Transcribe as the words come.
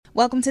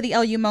Welcome to the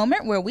LU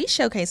Moment, where we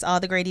showcase all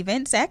the great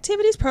events,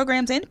 activities,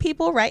 programs, and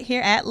people right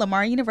here at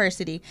Lamar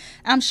University.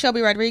 I'm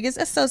Shelby Rodriguez,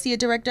 Associate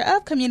Director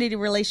of Community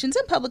Relations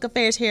and Public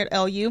Affairs here at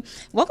LU.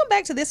 Welcome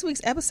back to this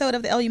week's episode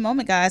of the LU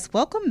Moment, guys.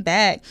 Welcome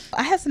back.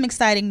 I have some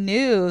exciting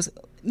news.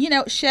 You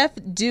know, Chef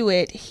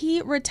Dewitt,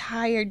 he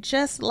retired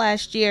just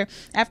last year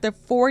after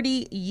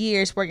 40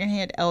 years working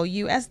here at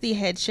LU as the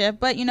head chef.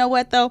 But you know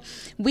what, though?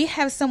 We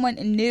have someone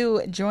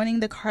new joining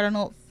the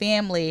Cardinal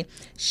family.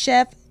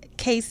 Chef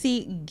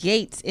Casey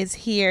Gates is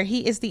here.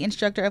 He is the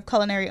instructor of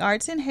culinary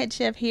arts and head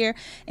chef here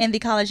in the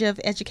College of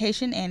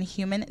Education and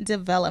Human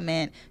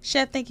Development.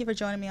 Chef, thank you for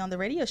joining me on the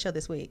radio show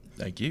this week.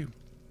 Thank you.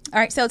 All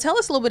right, so tell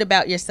us a little bit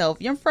about yourself.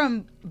 You're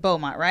from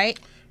Beaumont, right?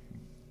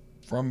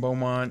 From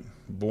Beaumont,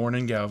 born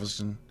in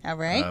Galveston. All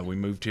right. We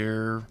moved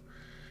here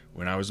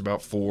when I was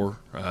about 4.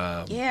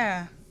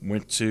 Yeah.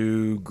 Went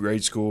to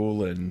grade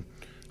school and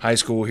high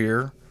school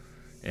here,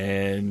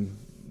 and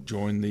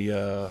joined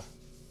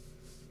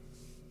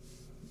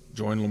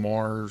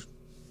Lamar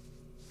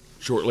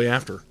shortly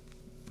after.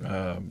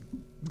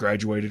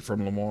 Graduated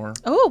from Lamar.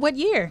 Oh, what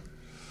year?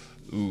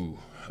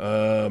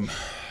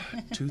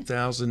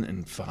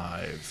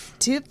 2005.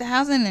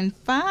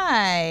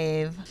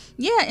 2005.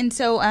 Yeah, and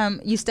so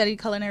you studied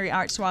culinary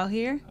arts while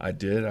here? I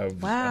did. I'm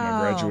a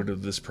graduate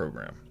of this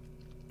program.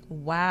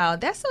 Wow,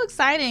 that's so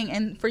exciting,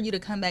 and for you to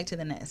come back to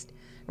the nest,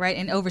 right,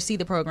 and oversee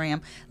the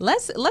program.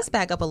 Let's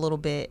back up a little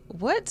bit.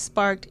 What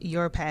sparked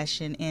your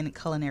passion in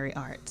culinary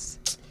arts?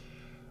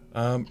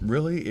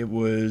 Really, it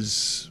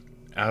was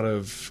out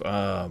of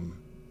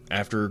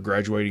after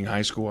graduating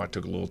high school, I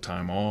took a little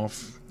time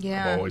off.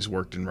 Yeah. I've always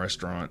worked in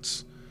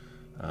restaurants,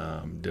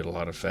 did a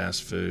lot of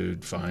fast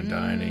food, fine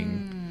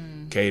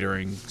dining,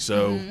 catering.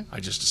 So I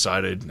just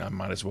decided I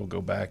might as well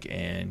go back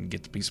and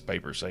get the piece of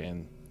paper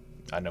saying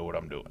I know what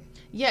I'm doing.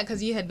 Yeah,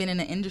 because you had been in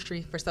the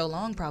industry for so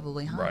long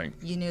probably, huh? Right.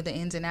 You knew the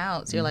ins and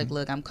outs. You're like,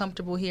 look, I'm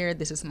comfortable here.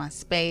 This is my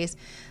space.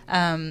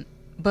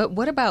 But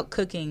what about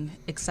cooking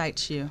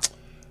excites you?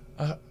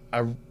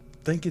 I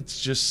think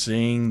it's just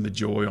seeing the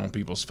joy on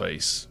people's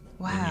face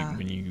Wow.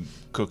 when you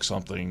cook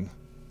something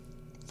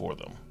for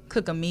them.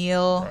 Cook a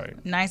meal,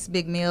 Right. Nice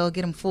big meal,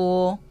 get them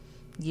full.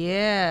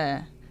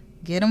 Yeah,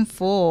 get them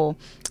full.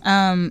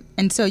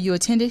 And so you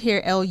attended here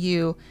at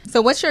LU.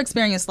 So what's your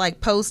experience like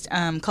post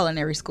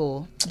culinary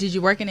school? Did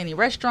you work in any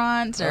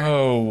restaurants? Or?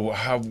 Oh,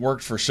 I've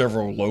worked for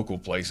several local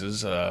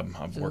places.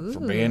 I've worked for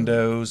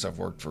Bando's. I've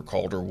worked for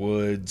Calder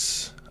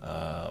Woods,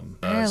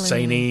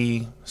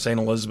 Really? St.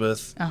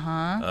 Elizabeth,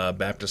 Uh-huh.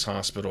 Baptist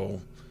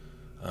Hospital.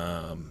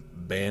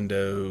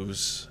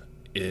 Bando's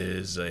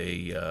is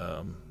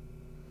a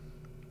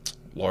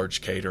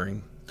large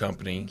catering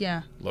company,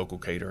 Yeah. local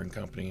catering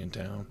company in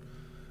town.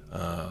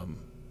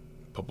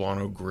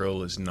 Poblano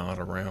Grill is not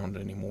around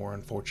anymore,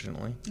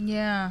 unfortunately.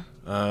 Yeah.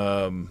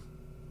 But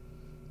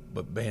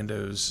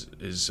Bando's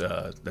is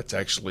that's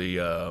actually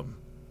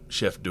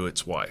Chef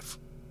Dewitt's wife.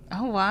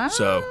 Oh, wow.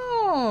 So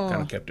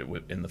kind of kept it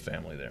in the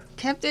family there.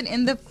 Kept it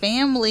in the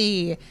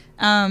family.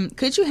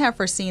 Could you have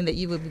foreseen that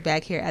you would be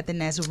back here at the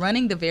Nest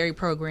running the very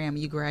program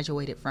you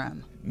graduated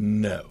from?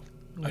 No,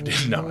 I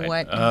did not.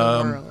 What in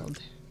the world?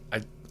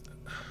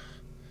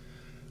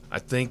 I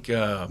think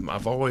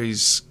I've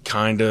always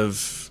kind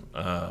of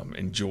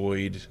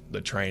enjoyed the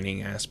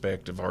training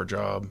aspect of our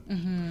job.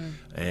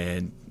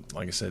 And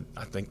like I said,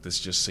 I think this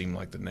just seemed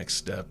like the next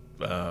step.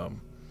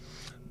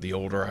 The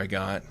older I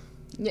got,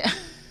 Yeah.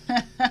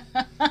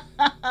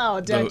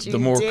 Oh, don't you the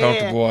more dare.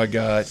 comfortable I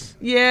got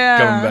Yeah.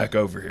 coming back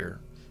over here.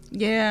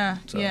 Yeah,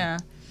 yeah.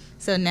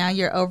 So now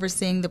you're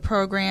overseeing the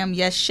program.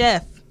 Yes,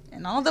 chef,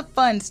 and all the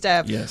fun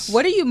stuff. Yes.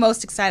 What are you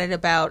most excited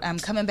about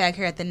coming back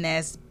here at the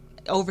Nest,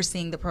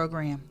 overseeing the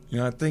program? You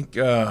know, I think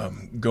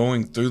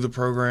going through the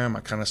program,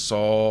 I kind of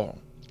saw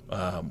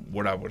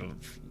what I would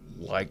have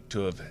liked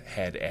to have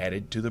had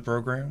added to the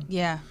program,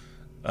 Yeah,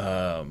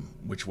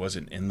 which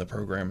wasn't in the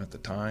program at the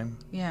time.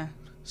 yeah.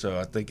 So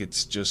I think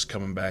it's just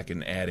coming back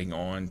and adding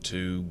on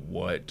to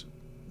what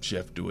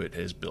Chef Dewitt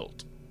has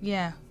built.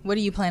 Yeah. What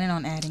are you planning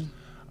on adding?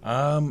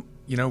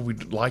 You know,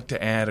 we'd like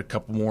to add a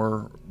couple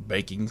more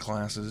baking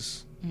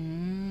classes.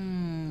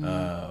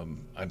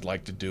 I'd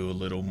like to do a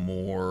little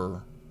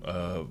more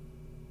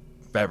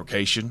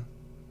fabrication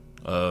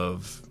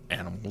of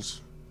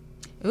animals.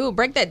 Ooh,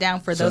 break that down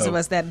for those of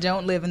us that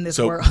don't live in this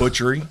So world.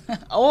 butchery,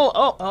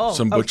 Oh.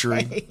 some butchery.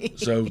 Okay.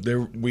 So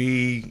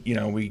we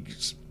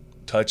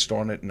touched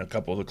on it in a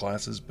couple of the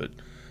classes, but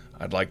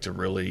I'd like to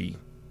really,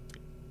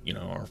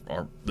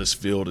 our this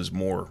field is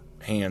more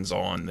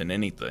hands-on than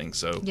anything.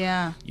 So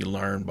Yeah. you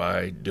learn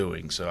by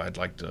doing. So I'd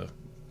like to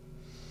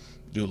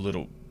do a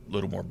little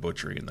more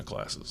butchery in the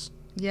classes.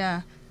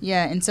 Yeah.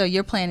 Yeah. And so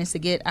your plan is to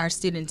get our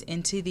students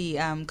into the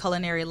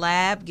culinary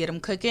lab, get them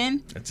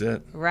cooking, That's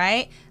it.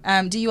 right?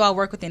 Do you all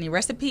work with any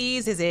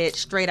recipes? Is it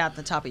straight out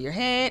the top of your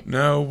head?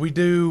 No, we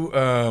do.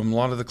 A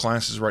lot of the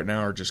classes right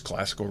now are just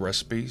classical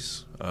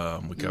recipes.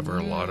 We cover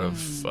a lot of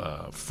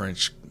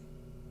French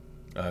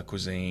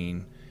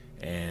cuisine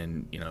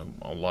and,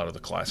 a lot of the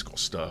classical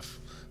stuff.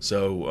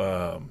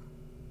 So,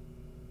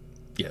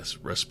 yes,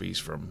 recipes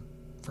from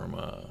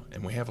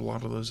and we have a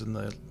lot of those in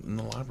the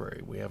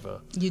library. We have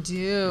a You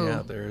do?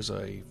 yeah. There's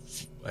a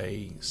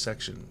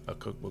section, a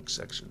cookbook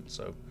section.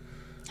 So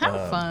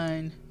How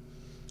fun.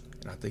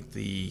 and I think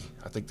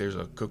there's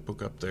a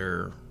cookbook up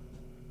there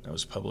that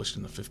was published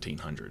in the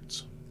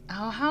 1500s.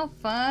 Oh, how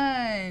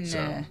fun.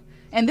 So-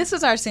 And this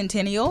is our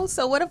centennial,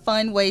 so what a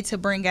fun way to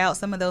bring out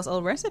some of those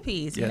old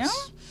recipes, you Yes.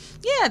 know?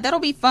 Yeah, that'll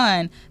be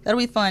fun.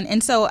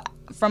 And so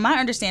from my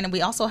understanding,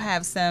 we also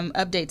have some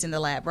updates in the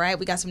lab, right?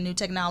 We got some new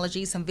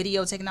technology, some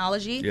video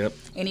technology. Yep.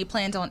 Any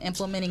plans on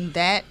implementing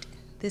that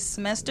this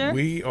semester?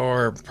 We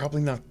are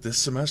probably not this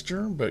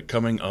semester, but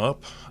coming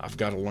up, I've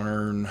got to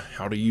learn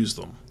how to use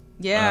them.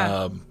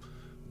 Yeah.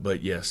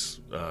 But yes,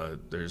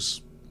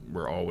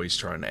 we're always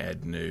trying to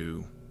add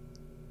new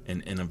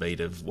and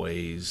innovative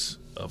ways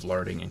of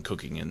learning and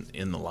cooking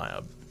in the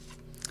lab.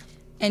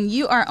 And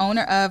you are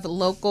owner of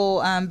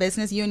local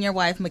business, you and your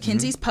wife,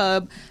 Mackenzie's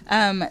Pub.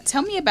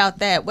 Tell me about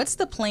that. What's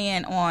the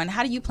plan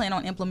how do you plan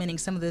on implementing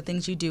some of the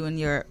things you do in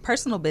your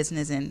personal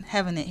business and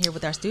having it here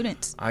with our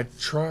students? I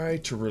try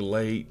to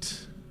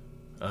relate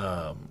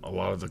a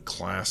lot of the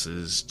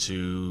classes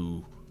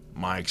to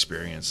my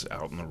experience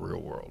out in the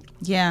real world.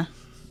 Yeah.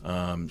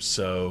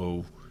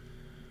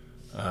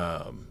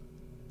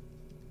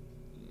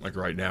 Like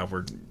right now,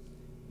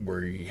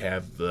 we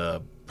have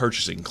the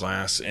purchasing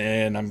class,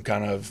 and I'm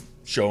kind of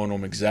showing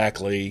them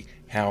exactly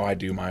how I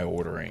do my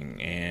ordering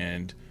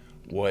and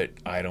what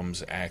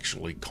items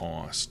actually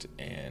cost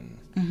and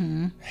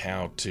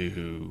how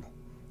to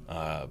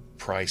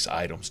price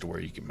items to where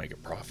you can make a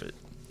profit.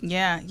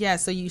 Yeah.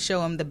 So you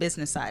show them the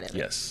business side of it.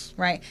 Yes.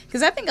 Right.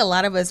 Because I think a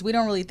lot of us, we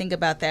don't really think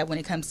about that when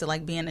it comes to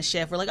like being a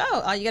chef. We're like,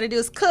 oh, all you got to do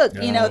is cook.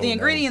 The No.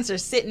 ingredients are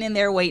sitting in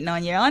there waiting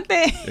on you, aren't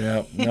they?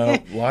 Yeah. No.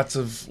 lots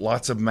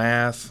of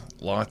math.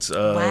 Lots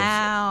of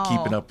Wow.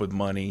 keeping up with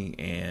money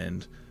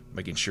and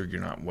making sure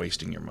you're not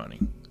wasting your money.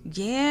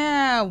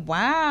 Yeah.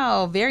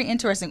 Wow. Very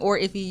interesting. Or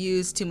if you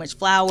use too much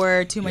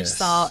flour, too much Yes.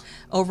 salt,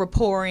 over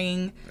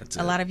pouring That's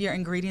a it. lot of your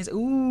ingredients.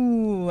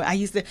 Ooh, I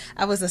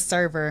was a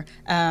server,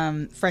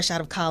 fresh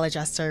out of college.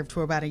 I served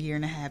for about 1.5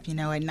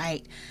 years, at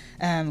night,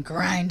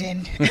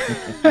 grinding.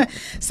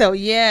 So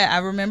yeah, I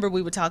remember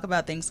we would talk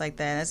about things like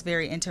that. That's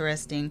very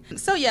interesting.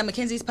 So yeah,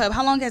 Mackenzie's Pub,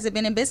 how long has it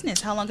been in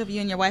business? How long have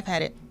you and your wife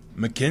had it?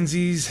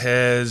 Mackenzie's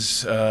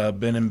has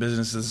been in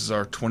business. This is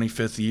our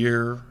 25th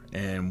year,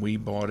 and we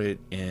bought it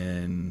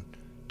in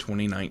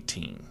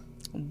 2019.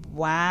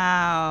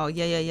 Wow.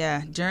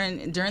 Yeah.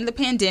 During the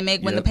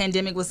pandemic, when the Yep.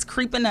 pandemic was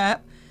creeping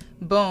up,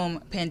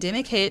 boom,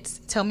 pandemic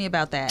hits. Tell me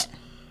about that.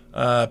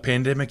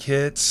 Pandemic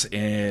hits,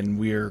 and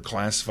we're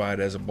classified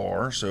as a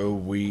bar, so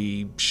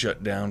we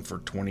shut down for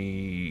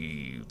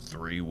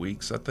 23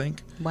 weeks, I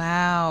think.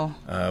 Wow.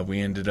 We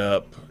ended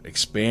up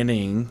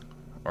expanding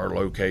our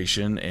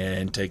location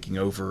and taking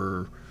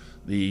over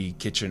the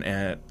kitchen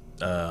at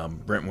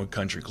Brentwood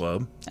Country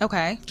Club,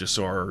 Okay. just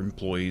so our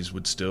employees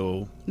would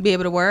still. Be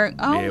able to work.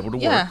 Oh, able to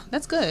yeah, work.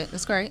 that's good.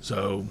 That's great.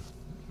 So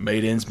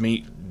made ends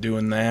meet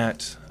doing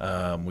that.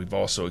 We've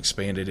also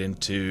expanded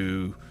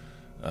into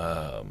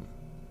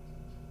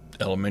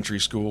elementary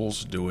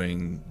schools,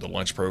 doing the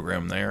lunch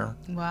program there.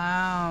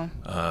 Wow.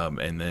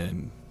 And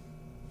then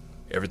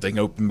everything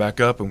opened back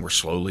up, and we're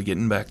slowly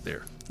getting back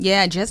there.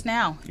 Yeah, just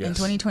now in Yes.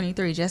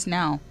 2023, just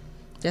now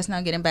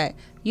getting back.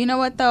 You know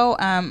what though?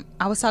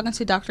 I was talking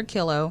to Dr.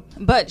 Killo,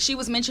 but she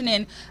was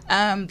mentioning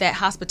that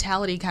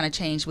hospitality kind of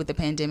changed with the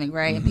pandemic,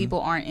 right? And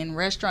people aren't in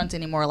restaurants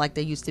anymore like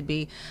they used to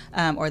be,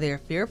 or they're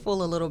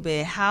fearful a little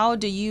bit. How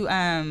do you,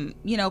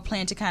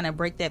 plan to kind of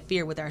break that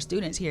fear with our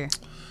students here?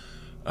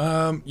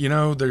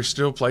 There's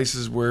still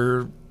places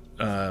where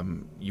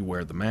you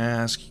wear the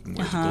mask, you can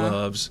wear the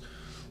gloves.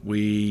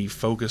 We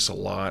focus a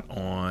lot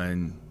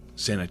on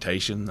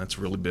sanitation. That's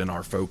really been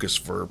our focus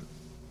for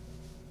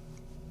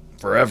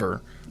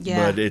forever.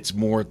 Yeah. But it's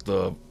more at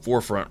the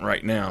forefront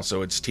right now.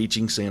 So it's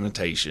teaching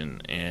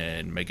sanitation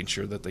and making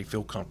sure that they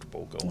feel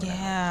comfortable going out.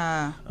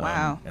 Yeah.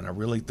 Wow. And I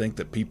really think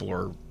that people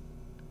are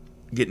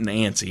getting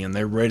antsy and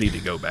they're ready to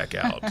go back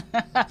out.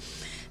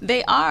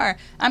 They are.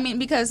 I mean,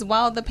 because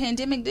while the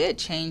pandemic did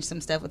change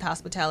some stuff with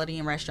hospitality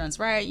and restaurants,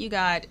 right? You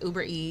got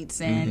Uber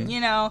Eats and,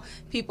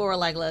 people were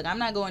like, look, I'm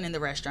not going in the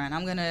restaurant.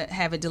 I'm going to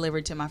have it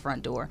delivered to my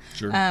front door.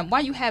 Sure.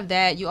 While you have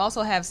that, you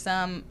also have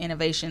some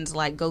innovations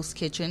like ghost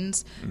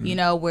kitchens,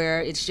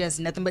 where it's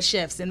just nothing but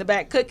chefs in the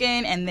back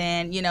cooking. And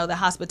then, the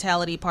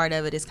hospitality part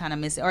of it is kind of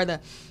missing, or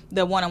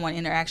the one-on-one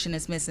interaction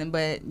is missing,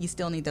 but you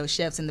still need those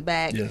chefs in the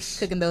back Yes.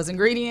 cooking those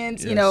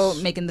ingredients,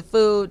 Yes. making the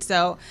food.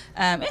 So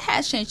it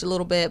has changed a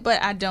little bit,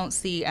 but I don't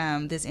see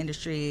this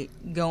industry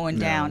going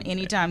down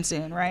anytime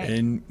soon, right?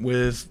 And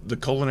with the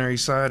culinary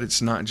side,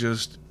 it's not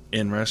just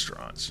in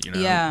restaurants.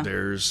 Yeah.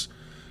 There's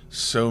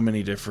so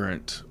many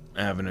different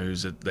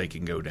avenues that they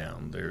can go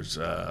down. There's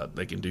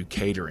they can do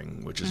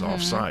catering, which is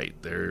off-site.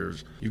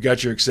 You've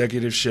got your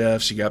executive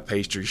chefs, you got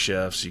pastry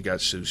chefs, you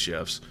got sous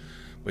chefs,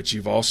 but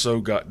you've also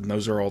got, and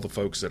those are all the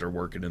folks that are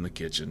working in the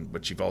kitchen,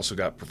 but you've also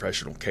got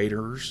professional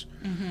caterers,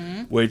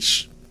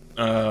 which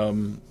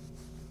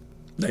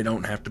they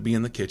don't have to be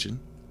in the kitchen.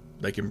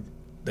 They can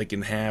they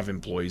can have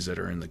employees that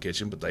are in the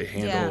kitchen, but they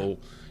handle,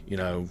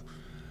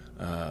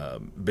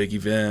 big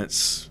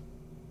events,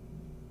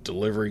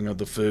 delivering of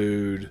the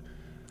food,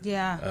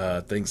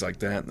 things like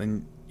that. And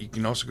then you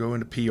can also go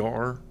into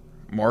PR,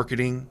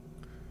 marketing.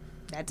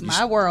 That's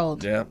my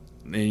world. Yeah.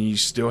 And you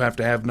still have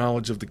to have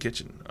knowledge of the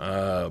kitchen.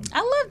 I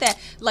love that.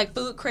 Like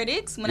food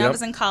critics. When I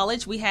was in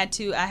college, I had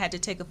to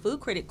take a food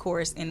critic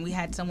course, and we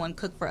had someone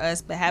cook for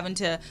us, but having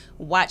to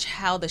watch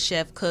how the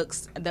chef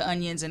cooks the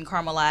onions and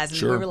caramelize.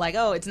 And we were like,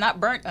 oh, it's not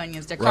burnt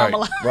onions, they're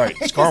caramelized. Right,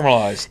 it's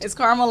caramelized. It's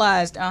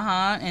caramelized,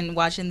 and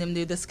watching them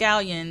do the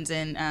scallions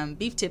and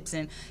beef tips.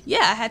 And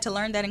I had to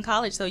learn that in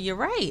college, so you're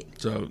right.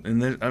 So,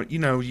 and then,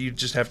 you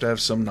just have to have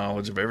some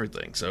knowledge of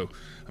everything. So,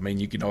 I mean,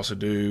 you can also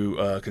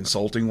do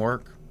consulting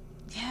work.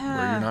 Yeah.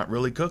 Where you're not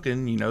really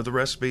cooking, you know the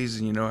recipes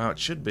and you know how it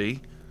should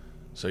be,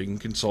 so you can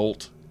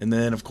consult. And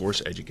then, of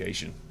course,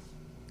 education.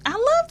 I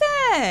love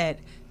that.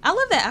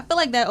 I feel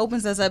like that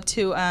opens us up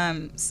to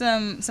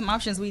some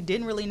options we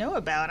didn't really know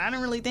about. I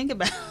didn't really think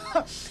about.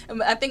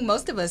 I think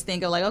most of us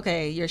think of like,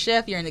 okay, you're a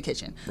chef, you're in the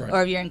kitchen,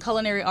 or if you're in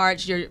culinary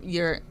arts,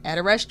 you're at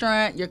a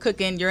restaurant, you're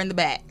cooking, you're in the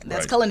back.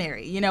 That's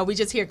culinary. We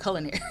just hear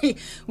culinary.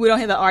 We don't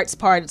hear the arts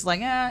part. It's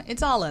like,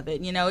 it's all of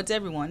it. It's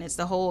everyone. It's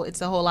the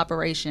whole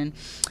operation.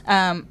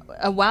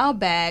 A while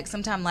back,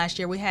 sometime last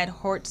year, we had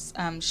Horst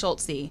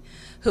Schulze,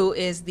 who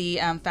is the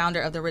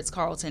founder of the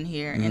Ritz-Carlton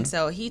here. Mm-hmm. And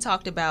so he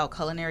talked about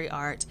culinary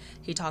art.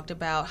 He talked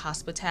about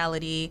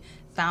hospitality,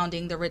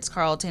 founding the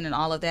Ritz-Carlton and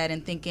all of that,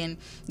 and thinking,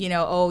 you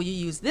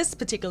use this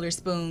particular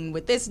spoon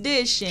with this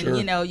dish, and,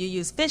 you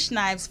use fish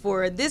knives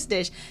for this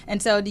dish.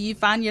 And so do you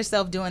find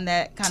yourself doing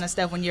that kind of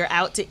stuff when you're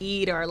out to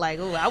eat, or like,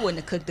 oh, I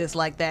wouldn't have cooked this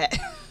like that?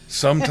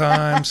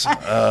 Sometimes,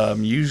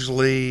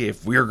 usually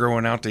if we're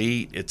going out to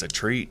eat, it's a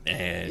treat,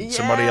 and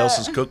somebody else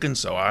is cooking,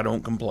 so I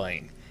don't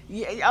complain.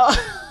 Yeah.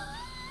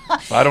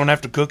 If I don't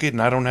have to cook it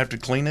and I don't have to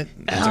clean it,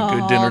 it's a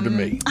good dinner to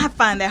me. I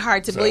find that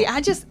hard to believe. I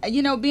just,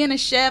 being a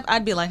chef,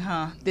 I'd be like,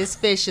 this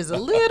fish is a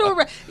little,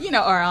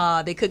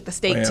 or they cook the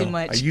steak too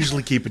much. I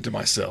usually keep it to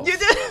myself.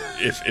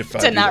 if I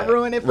to not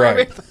ruin it for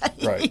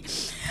everybody.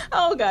 Right.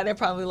 Oh, God, they're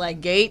probably like,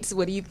 Gates,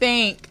 what do you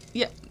think?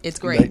 Yeah, it's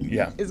great.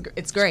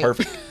 It's great. It's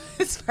perfect.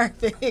 It's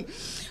perfect.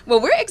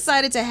 Well, we're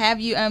excited to have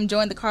you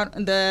join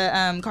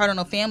the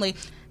Cardinal family.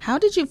 How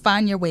did you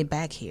find your way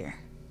back here?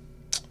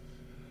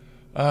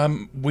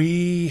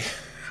 We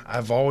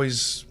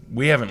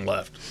haven't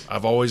left.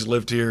 I've always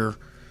lived here.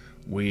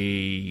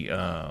 We,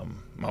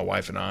 my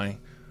wife and I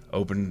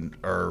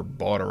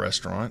bought a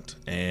restaurant,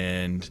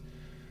 and,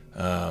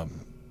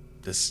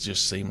 this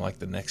just seemed like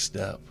the next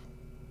step.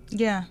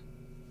 Yeah.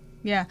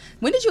 Yeah.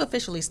 When did you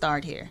officially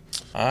start here?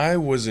 I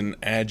was an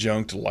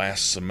adjunct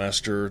last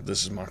semester.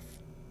 This is my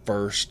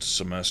first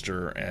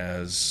semester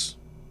as,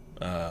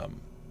 an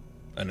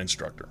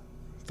instructor,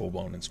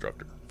 full-blown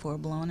instructor.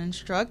 Full-blown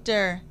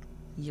instructor.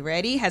 You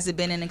ready? Has it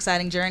been an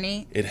exciting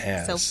journey? It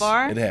has. So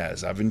far? It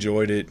has. I've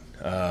enjoyed it.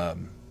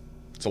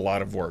 It's a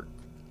lot of work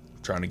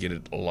trying to get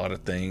a lot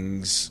of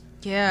things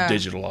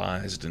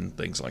digitalized and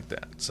things like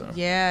that. So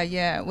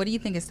Yeah. What do you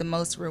think is the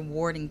most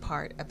rewarding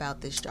part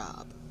about this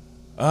job?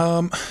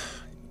 From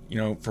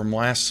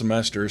last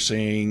semester,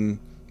 seeing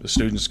the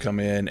students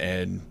come in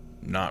and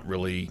not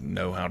really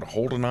know how to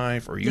hold a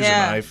knife or use a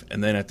knife,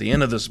 and then at the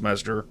end of the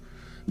semester,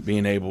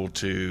 being able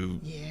to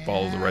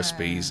follow the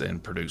recipes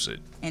and produce it.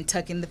 And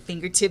tucking the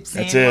fingertips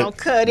in while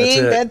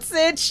cutting. That's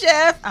it,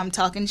 Chef. I'm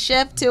talking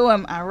chef to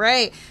him. All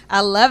right. I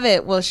love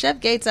it. Well,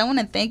 Chef Gates, I want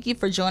to thank you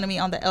for joining me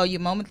on the LU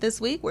Moment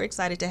this week. We're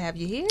excited to have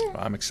you here.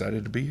 I'm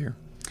excited to be here.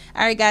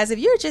 All right, guys, if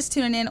you're just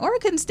tuning in or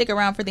couldn't stick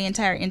around for the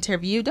entire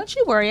interview, don't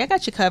you worry. I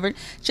got you covered.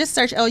 Just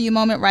search LU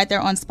Moment right there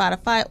on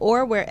Spotify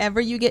or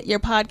wherever you get your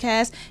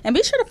podcast. And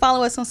be sure to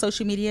follow us on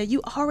social media.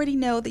 You already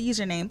know the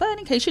username, but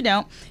in case you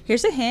don't,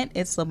 here's a hint.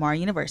 It's Lamar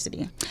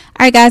University. All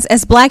right, guys,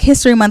 as Black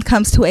History Month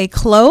comes to a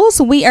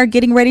close, we are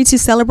getting ready to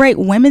celebrate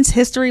Women's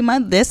History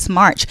Month this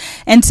March.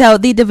 And so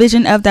the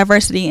Division of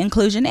Diversity,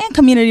 Inclusion, and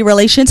Community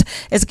Relations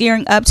is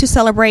gearing up to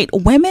celebrate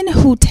women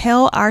who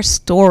tell our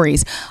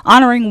stories,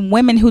 honoring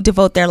women who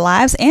devote their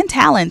lives and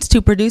talents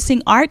to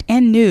producing art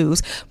and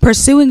news,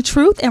 pursuing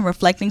truth, and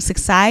reflecting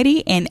society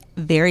in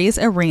various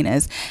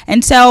arenas.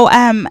 And so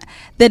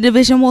the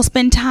division will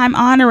spend time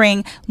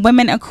honoring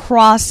women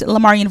across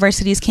Lamar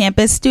University's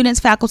campus, students,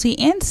 faculty,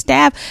 and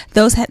staff,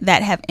 those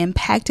that have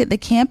impacted the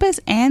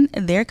campus and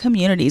their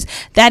communities.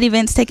 That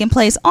event's taking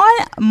place on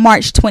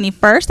March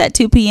 21st at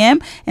 2 p.m.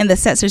 in the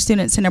Setzer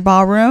Student Center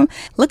Ballroom.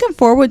 Looking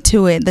forward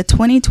to it, the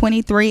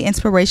 2023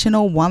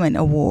 Inspirational Woman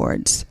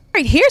Awards. All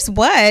right, here's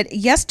what.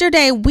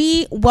 Yesterday,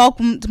 we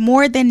welcomed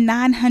more than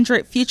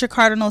 900 future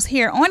Cardinals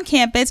here on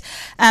campus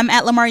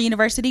at Lamar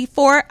University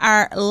for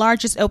our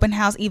largest open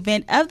house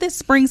event of the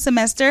spring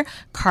semester,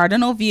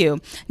 Cardinal View.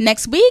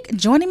 Next week,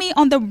 joining me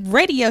on the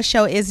radio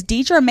show is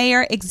Deidre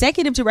Mayer,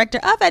 Executive Director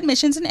of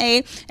Admissions and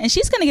Aid, and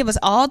she's going to give us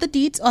all the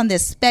deets on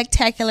this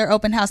spectacular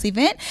open house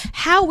event,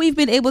 how we've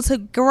been able to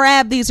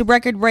grab these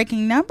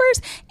record-breaking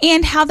numbers,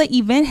 and how the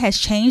event has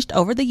changed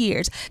over the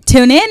years.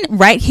 Tune in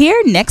right here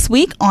next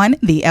week on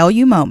the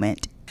LU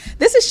Moment.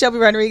 This is Shelby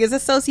Rodriguez,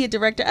 Associate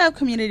Director of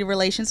Community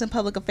Relations and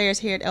Public Affairs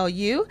here at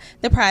LU,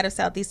 the pride of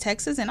Southeast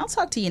Texas, and I'll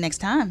talk to you next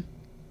time.